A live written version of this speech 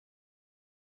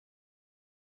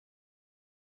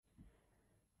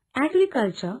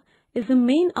Agriculture is the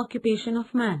main occupation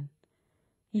of man.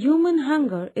 Human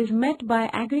hunger is met by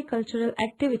agricultural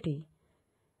activity.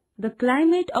 The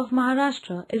climate of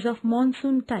Maharashtra is of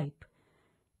monsoon type.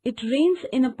 It rains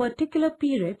in a particular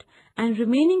period and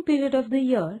remaining period of the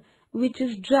year, which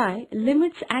is dry,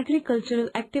 limits agricultural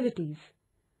activities.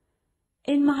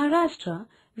 In Maharashtra,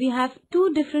 we have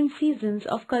two different seasons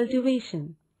of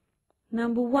cultivation.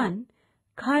 Number 1,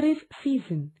 Kharif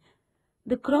season.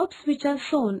 The crops which are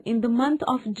sown in the month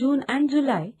of June and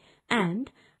July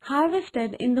and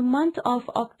harvested in the month of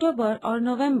October or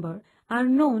November are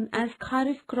known as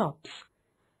Kharif crops.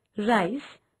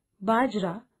 Rice,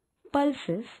 bajra,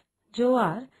 pulses,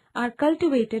 jowar are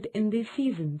cultivated in these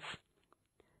seasons.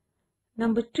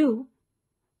 Number 2,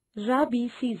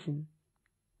 Rabi season.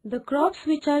 The crops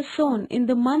which are sown in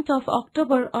the month of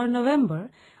October or November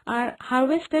are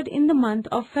harvested in the month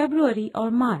of February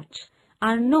or March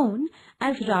are known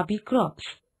as Rabi crops.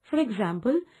 For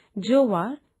example,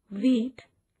 jowar, wheat,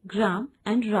 gram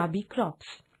and Rabi crops.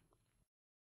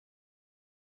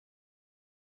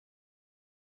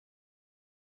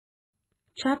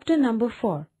 Chapter number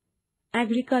 4.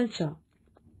 Agriculture.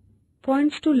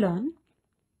 Points to learn.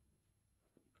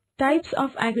 Types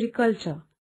of agriculture.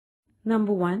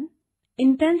 Number 1,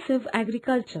 intensive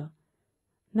agriculture.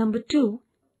 Number 2,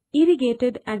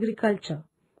 irrigated agriculture.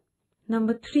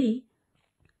 Number 3,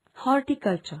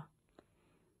 horticulture.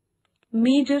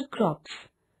 Major crops.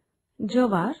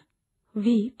 Jowar,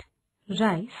 wheat,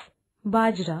 rice,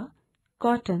 bajra,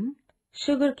 cotton,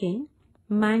 sugarcane,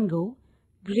 mango,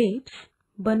 grapes,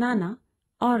 banana,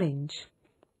 orange.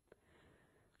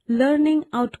 Learning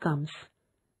outcomes.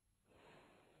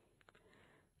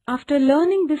 After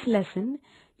learning this lesson,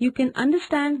 you can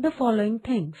understand the following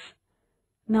things.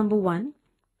 Number 1,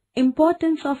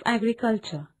 importance of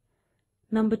agriculture.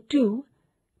 Number 2,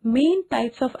 main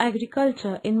types of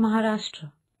agriculture in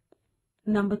Maharashtra.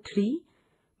 Number 3,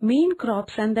 main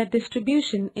crops and their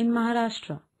distribution in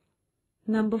Maharashtra.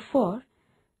 Number 4,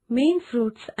 main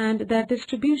fruits and their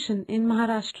distribution in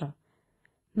Maharashtra.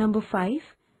 Number 5,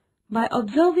 by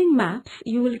observing maps,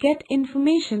 you will get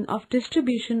information of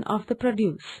distribution of the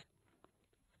produce.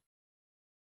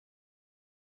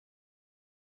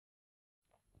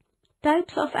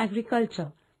 Types of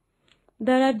agriculture.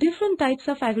 There are different types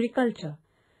of agriculture.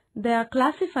 They are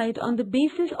classified on the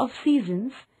basis of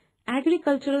seasons,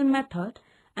 agricultural method,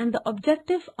 and the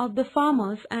objective of the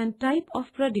farmers and type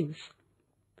of produce.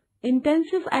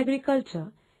 Intensive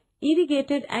agriculture,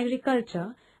 irrigated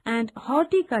agriculture, and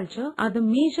horticulture are the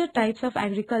major types of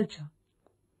agriculture.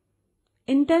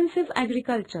 Intensive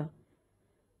agriculture.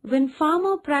 When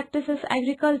farmer practices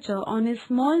agriculture on a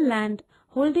small land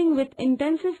holding with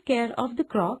intensive care of the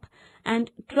crop and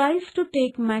tries to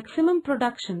take maximum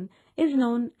production is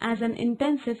known as an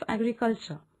intensive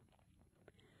agriculture.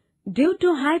 Due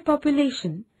to high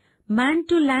population,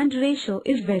 man-to-land ratio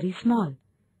is very small.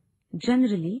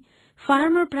 Generally,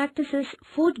 farmer practices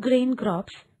food grain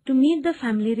crops to meet the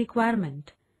family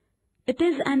requirement. It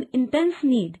is an intense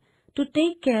need to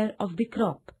take care of the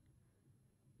crop.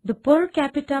 The per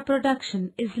capita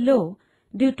production is low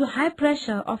due to high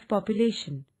pressure of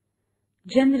population.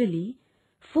 Generally,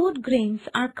 food grains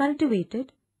are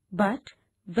cultivated, but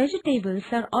vegetables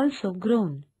are also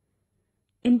grown.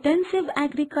 Intensive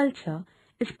agriculture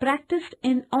is practiced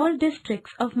in all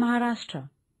districts of Maharashtra.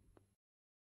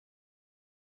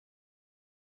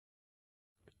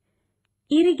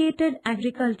 Irrigated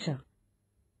agriculture.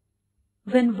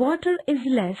 When water is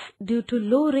less due to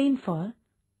low rainfall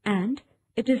and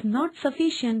it is not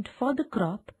sufficient for the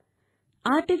crop,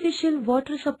 artificial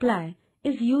water supply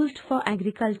is used for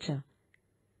agriculture.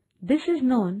 This is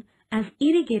known as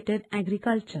irrigated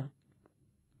agriculture.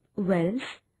 Wells,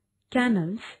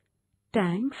 canals,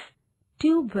 tanks,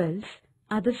 tube wells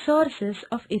are the sources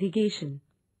of irrigation.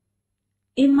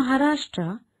 In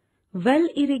Maharashtra, well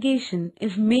irrigation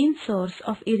is main source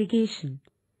of irrigation.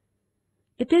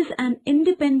 It is an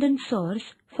independent source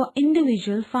for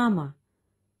individual farmer.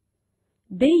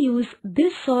 They use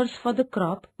this source for the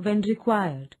crop when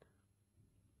required.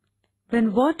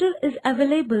 When water is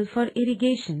available for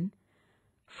irrigation,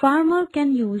 farmer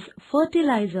can use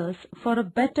fertilizers for a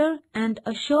better and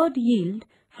assured yield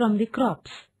from the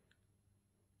crops.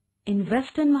 In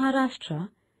western Maharashtra,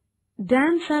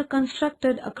 dams are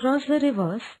constructed across the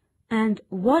rivers and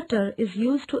water is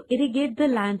used to irrigate the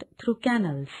land through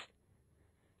canals.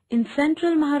 In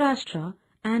central Maharashtra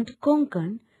and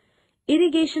Konkan,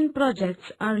 irrigation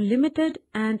projects are limited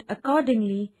and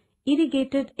accordingly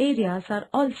irrigated areas are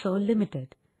also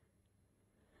limited.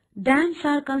 Dams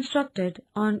are constructed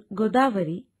on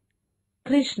Godavari,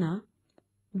 Krishna,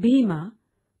 Bhima,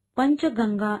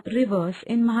 Panchaganga rivers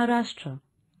in Maharashtra.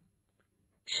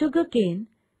 Sugarcane,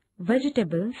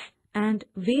 vegetables and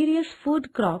various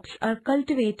food crops are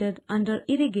cultivated under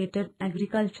irrigated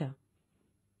agriculture.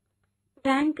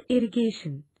 Tank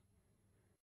irrigation.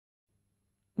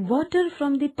 Water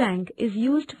from the tank is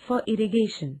used for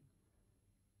irrigation.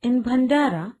 In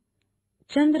Bhandara,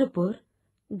 Chandrapur,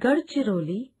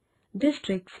 Gadchiroli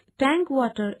districts, tank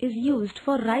water is used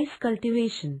for rice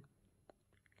cultivation.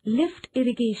 Lift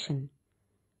irrigation.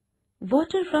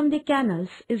 Water from the canals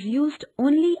is used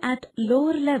only at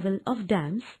lower level of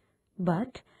dams,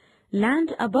 but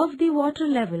land above the water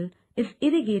level is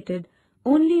irrigated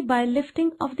only by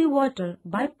lifting of the water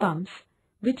by pumps,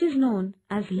 which is known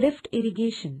as lift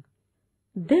irrigation.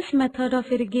 This method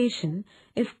of irrigation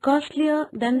is costlier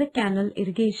than the canal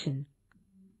irrigation.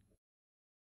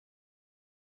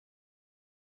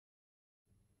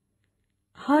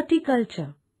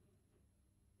 Horticulture.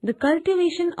 The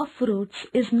cultivation of fruits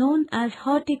is known as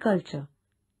horticulture.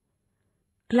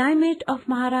 Climate of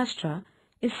Maharashtra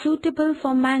is suitable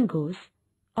for mangoes,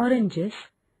 oranges,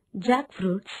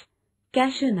 jackfruits,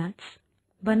 cashew nuts,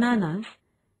 bananas,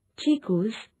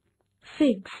 chikus,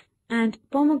 figs and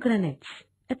pomegranates,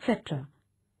 etc.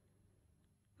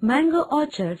 Mango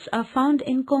orchards are found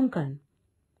in Konkan.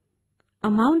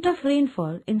 Amount of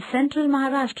rainfall in central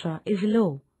Maharashtra is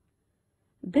low.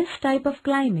 This type of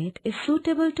climate is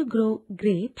suitable to grow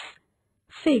grapes,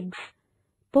 figs,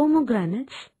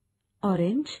 pomegranates,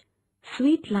 orange,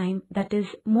 sweet lime that is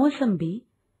Mossambi,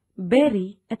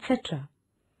 berry, etc.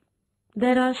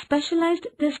 There are specialized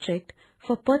districts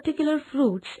for particular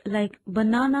fruits like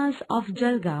bananas of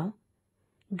Jalgaon,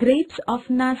 grapes of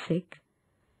Nasik.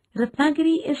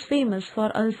 Ratnagiri is famous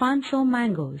for Alfonso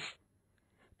mangoes.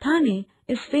 Thane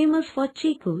is famous for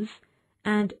chikus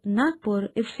and Nagpur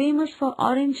is famous for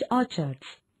orange orchards.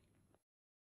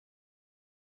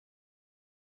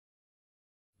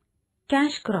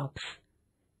 Cash crops.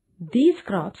 These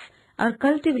crops are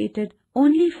cultivated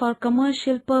only for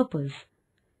commercial purpose.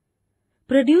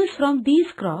 Produce from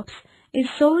these crops is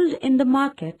sold in the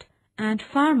market and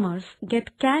farmers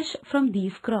get cash from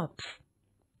these crops.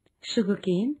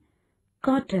 Sugarcane,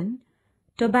 cotton,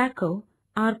 tobacco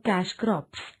are cash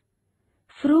crops.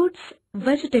 Fruits,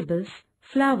 vegetables,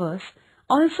 flowers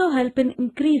also help in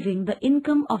increasing the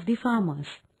income of the farmers.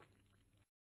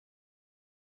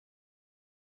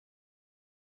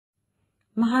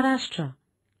 Maharashtra.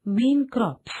 Main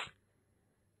crops.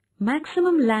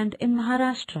 Maximum land in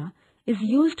Maharashtra is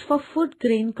used for food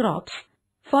grain crops,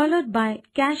 followed by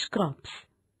cash crops.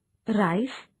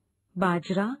 Rice,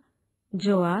 bajra,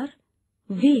 jowar,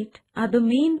 wheat are the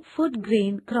main food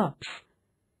grain crops.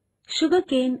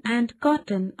 Sugarcane and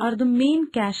cotton are the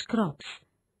main cash crops.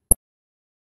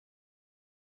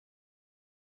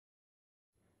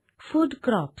 Food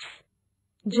crops.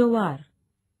 Jowar.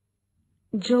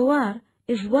 Jowar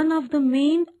is one of the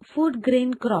main food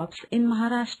grain crops in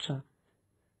Maharashtra.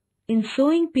 In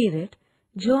sowing period,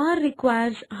 jowar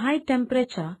requires high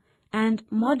temperature and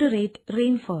moderate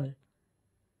rainfall.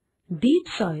 Deep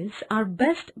soils are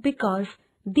best because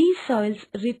these soils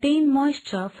retain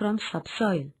moisture from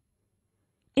subsoil.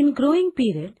 In growing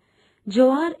period,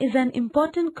 jowar is an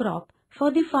important crop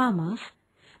for the farmers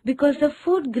because the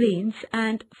food grains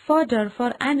and fodder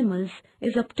for animals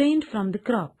is obtained from the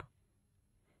crop.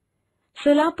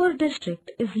 Solapur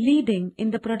district is leading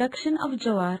in the production of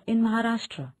jowar in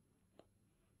Maharashtra.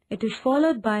 It is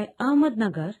followed by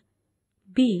Ahmednagar,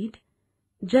 Beed,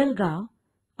 Jalgaon,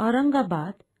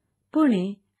 Aurangabad,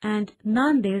 Pune and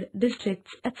Nanded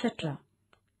districts, etc.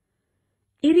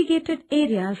 Irrigated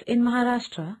areas in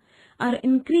Maharashtra are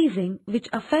increasing, which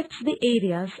affects the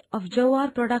areas of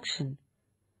jowar production.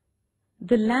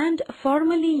 The land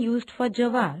formerly used for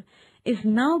jowar is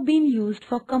now being used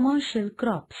for commercial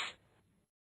crops.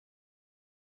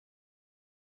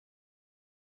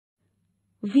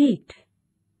 Wheat.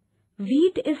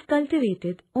 Wheat is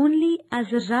cultivated only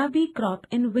as a rabi crop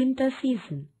in winter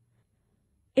season.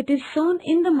 It is sown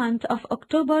in the month of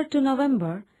October to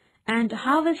November and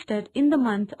harvested in the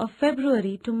month of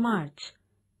February to March.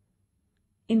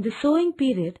 In the sowing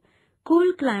period,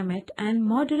 cool climate and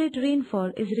moderate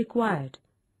rainfall is required.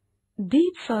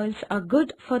 Deep soils are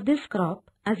good for this crop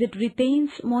as it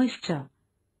retains moisture.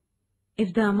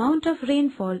 If the amount of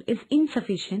rainfall is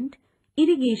insufficient,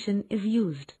 irrigation is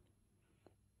used.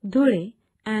 Dhule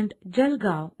and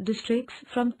Jalgaon districts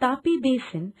from Tapi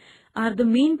Basin are the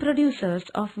main producers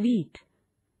of wheat.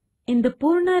 In the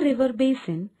Purna River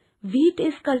Basin, wheat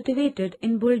is cultivated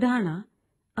in Buldhana,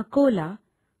 Akola,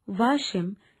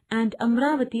 Washim and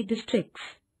Amravati districts.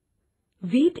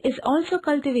 Wheat is also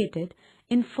cultivated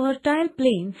in fertile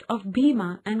plains of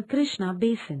Bhima and Krishna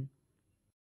basin.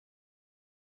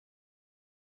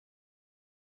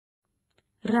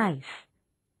 Rice.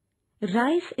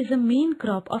 Rice is a main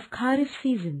crop of Kharif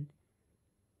season.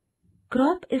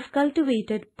 Crop is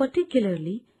cultivated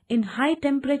particularly in high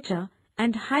temperature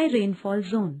and high rainfall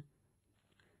zone.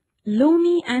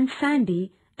 Loamy and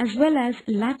sandy as well as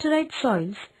laterite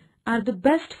soils are the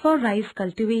best for rice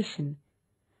cultivation.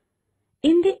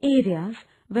 In the areas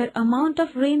where amount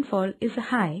of rainfall is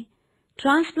high,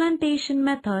 transplantation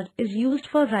method is used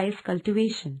for rice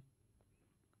cultivation.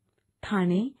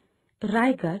 Thane,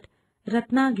 Raigad,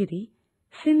 Ratnagiri,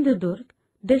 Sindhudurg,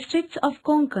 districts of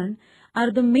Konkan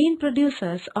are the main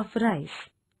producers of rice.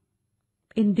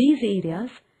 In these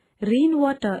areas,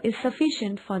 rainwater is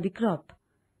sufficient for the crop.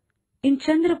 In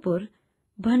Chandrapur,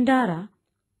 Bhandara,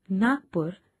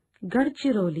 Nagpur,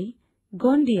 Gadchiroli,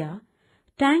 Gondia,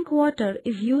 tank water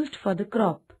is used for the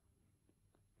crop.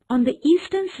 On the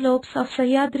eastern slopes of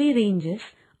Sahyadri ranges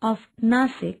of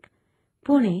Nasik,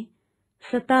 Pune,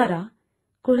 Satara,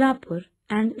 Kolhapur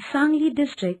and Sangli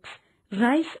districts,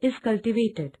 rice is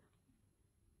cultivated.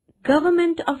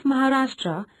 Government of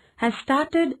Maharashtra has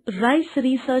started rice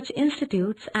research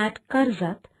institutes at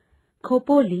Karzat,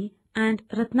 Khopoli and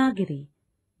Ratnagiri.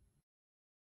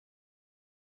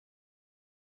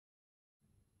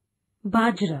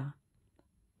 Bajra.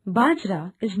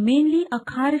 Bajra is mainly a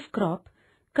Kharif crop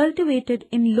cultivated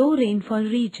in low rainfall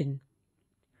region.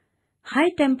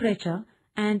 High temperature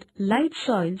and light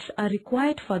soils are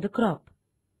required for the crop.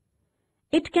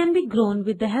 It can be grown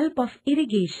with the help of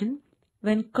irrigation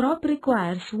when crop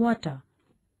requires water.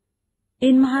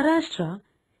 In Maharashtra,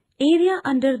 area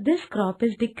under this crop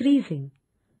is decreasing.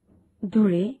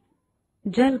 Dhule,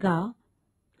 Jalgaon,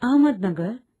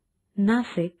 Ahmednagar,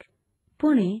 Nasik,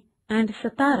 Pune and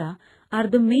Satara are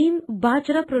the main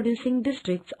Bajra producing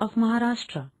districts of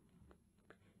Maharashtra.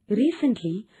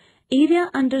 Recently, area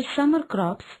under summer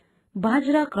crops,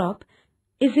 Bajra crop,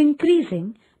 is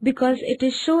increasing because it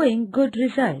is showing good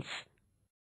results.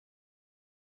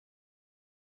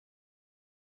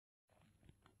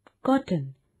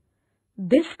 Cotton.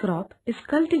 This crop is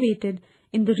cultivated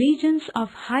in the regions of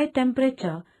high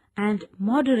temperature and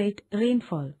moderate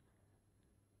rainfall.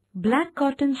 Black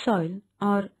cotton soil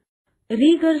or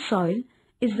Reger soil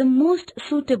is the most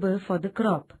suitable for the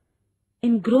crop.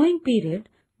 In growing period,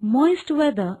 moist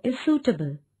weather is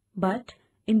suitable, but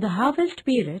in the harvest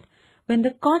period, when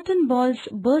the cotton balls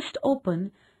burst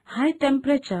open, high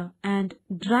temperature and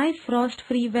dry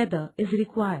frost-free weather is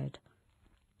required.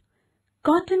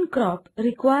 Cotton crop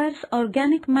requires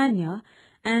organic manure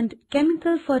and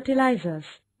chemical fertilizers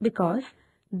because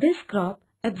this crop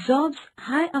absorbs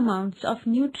high amounts of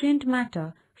nutrient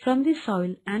matter from the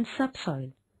soil and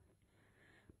subsoil.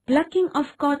 Plucking of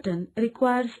cotton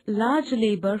requires large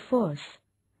labor force.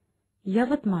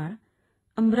 Yavatmal,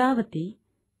 Amravati,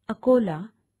 Akola,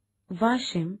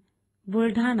 Washim,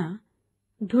 Buldhana,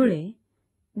 Dhule,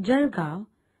 Jalgaon,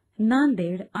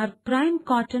 Nanded are prime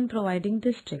cotton providing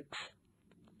districts.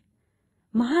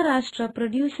 Maharashtra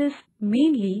produces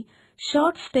mainly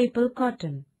short staple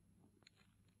cotton.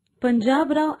 Punjab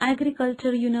Rao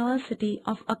Agriculture University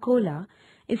of Akola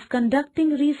is conducting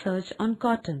research on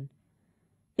cotton.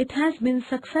 It has been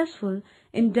successful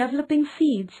in developing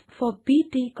seeds for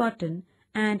BT cotton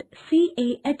and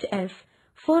CAHS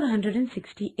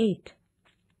 468.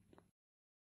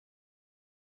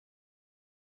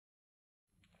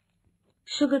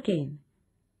 Sugarcane.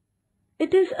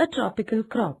 It is a tropical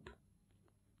crop.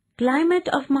 Climate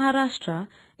of Maharashtra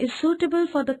is suitable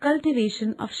for the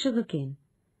cultivation of sugarcane.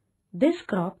 This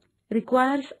crop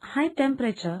requires high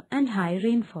temperature and high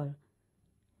rainfall.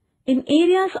 In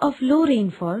areas of low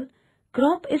rainfall,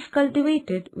 crop is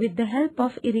cultivated with the help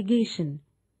of irrigation.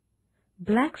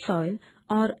 Black soil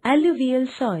or alluvial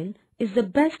soil is the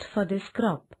best for this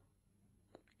crop.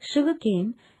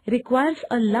 Sugarcane requires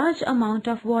a large amount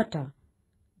of water.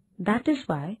 That is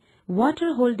why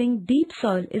water-holding deep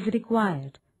soil is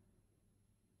required.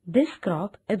 This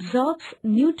crop absorbs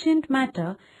nutrient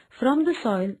matter from the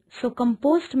soil, so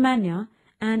compost manure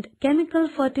and chemical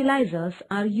fertilizers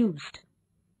are used.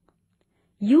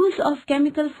 Use of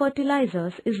chemical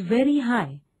fertilizers is very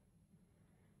high.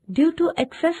 Due to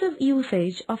excessive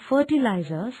usage of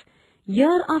fertilizers,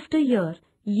 year after year,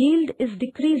 yield is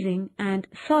decreasing and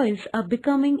soils are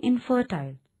becoming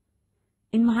infertile.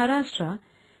 In Maharashtra,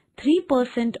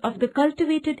 3% of the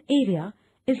cultivated area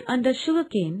is under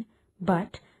sugarcane,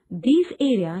 but these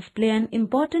areas play an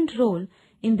important role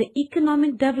in the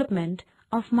economic development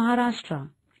of Maharashtra.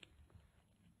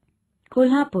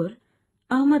 Kolhapur,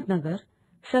 Ahmednagar,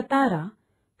 Satara,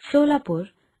 Solapur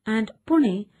and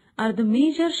Pune are the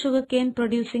major sugarcane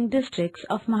producing districts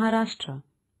of Maharashtra.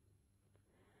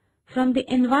 From the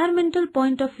environmental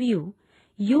point of view,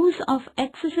 use of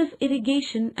excessive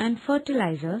irrigation and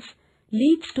fertilizers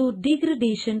leads to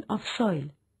degradation of soil.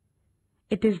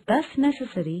 It is thus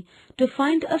necessary to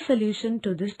find a solution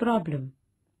to this problem.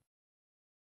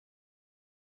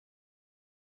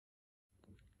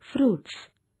 Fruits.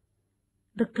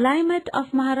 The climate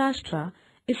of Maharashtra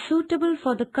is suitable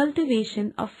for the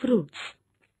cultivation of fruits.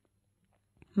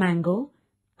 Mango,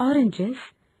 oranges,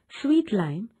 sweet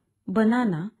lime,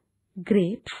 banana,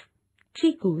 grapes,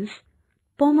 chikus,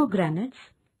 pomegranates,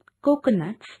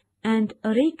 coconuts and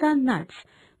areca nuts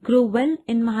grow well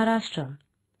in Maharashtra.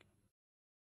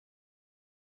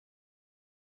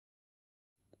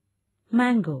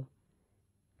 Mango.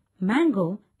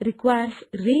 Mango requires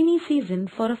rainy season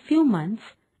for a few months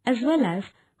as well as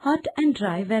hot and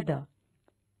dry weather.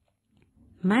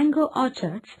 Mango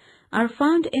orchards are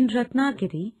found in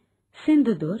Ratnagiri,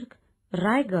 Sindhudurg,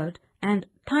 Raigad and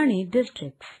Thane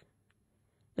districts.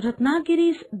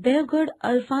 Ratnagiri's Devgad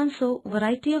Alfonso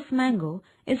variety of mango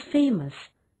is famous.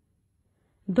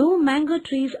 Though mango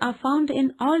trees are found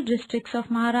in all districts of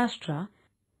Maharashtra,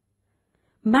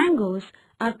 mangoes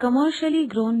are commercially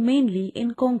grown mainly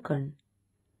in Konkan.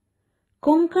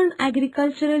 Konkan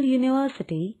Agricultural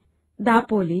University,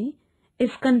 Dapoli,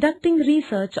 is conducting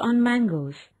research on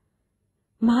mangoes.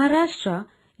 Maharashtra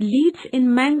leads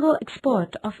in mango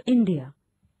export of India.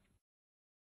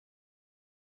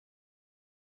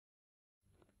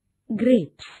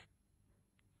 Grapes.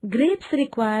 Grapes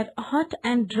require a hot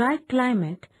and dry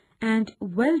climate and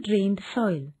well-drained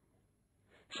soil.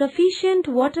 Sufficient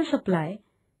water supply,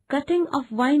 cutting of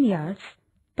vineyards,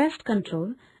 pest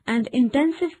control and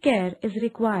intensive care is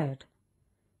required.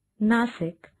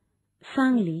 Nasik,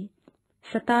 Sangli,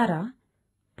 Satara,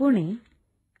 Pune,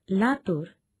 Latur,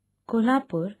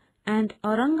 Kolhapur and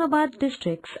Aurangabad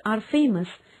districts are famous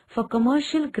for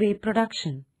commercial grape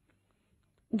production.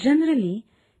 Generally,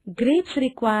 grapes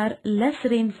require less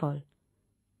rainfall.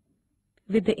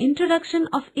 With the introduction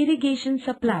of irrigation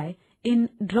supply in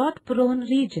drought-prone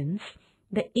regions,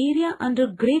 the area under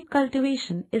grape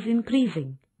cultivation is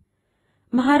increasing.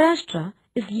 Maharashtra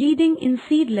is leading in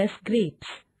seedless grapes.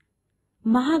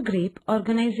 Mahagrape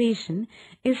organization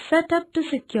is set up to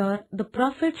secure the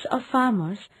profits of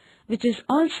farmers, which is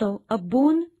also a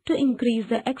boon to increase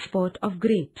the export of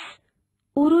grapes.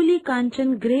 Uruli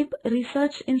Kanchan Grape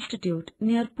Research Institute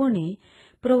near Pune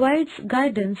provides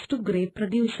guidance to grape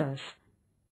producers.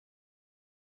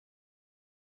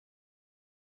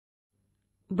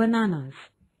 Bananas.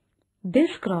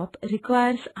 This crop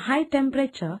requires high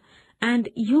temperature and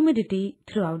humidity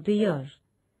throughout the year.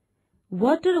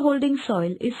 Water-holding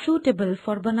soil is suitable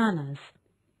for bananas.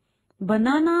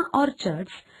 Banana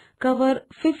orchards cover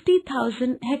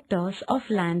 50,000 hectares of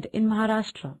land in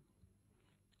Maharashtra.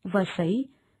 Vasai,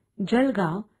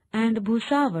 Jalgaon and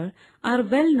Bhusawal are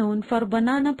well known for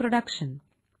banana production.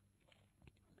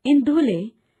 In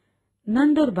Dhule,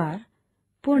 Nandurbar,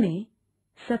 Pune,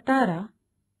 Satara,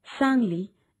 Sangli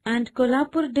and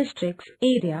Kolhapur districts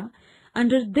area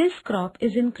under this crop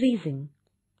is increasing.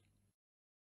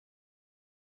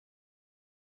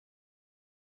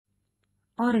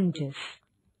 Oranges.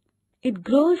 It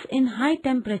grows in high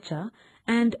temperature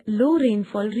and low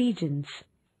rainfall regions.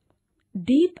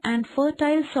 Deep and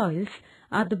fertile soils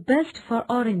are the best for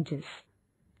oranges.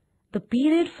 The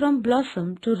period from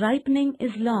blossom to ripening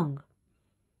is long.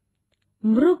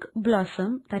 Mrug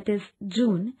blossom, that is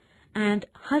June, and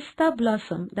Hasta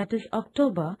blossom, that is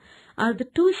October, are the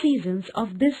two seasons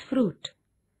of this fruit.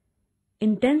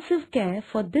 Intensive care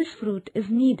for this fruit is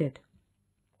needed.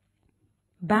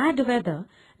 Bad weather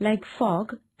like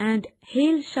fog and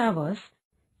hail showers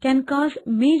can cause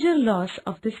major loss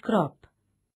of this crop.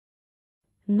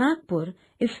 Nagpur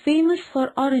is famous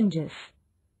for oranges.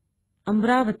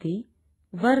 Amravati,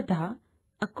 Wardha,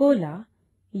 Akola,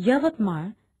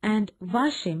 Yavatmal and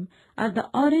Washim are the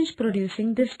orange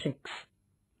producing districts.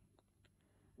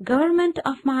 Government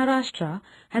of Maharashtra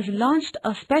has launched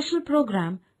a special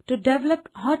program to develop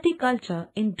horticulture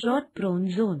in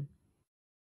drought-prone zone.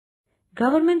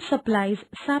 Government supplies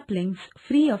saplings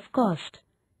free of cost.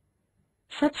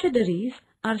 Subsidiaries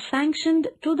are sanctioned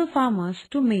to the farmers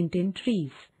to maintain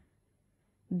trees.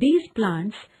 These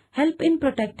plants help in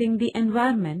protecting the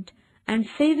environment and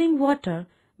saving water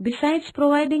besides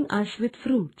providing us with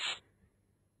fruits.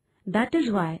 That is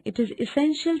why it is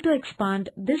essential to expand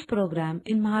this program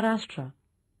in Maharashtra.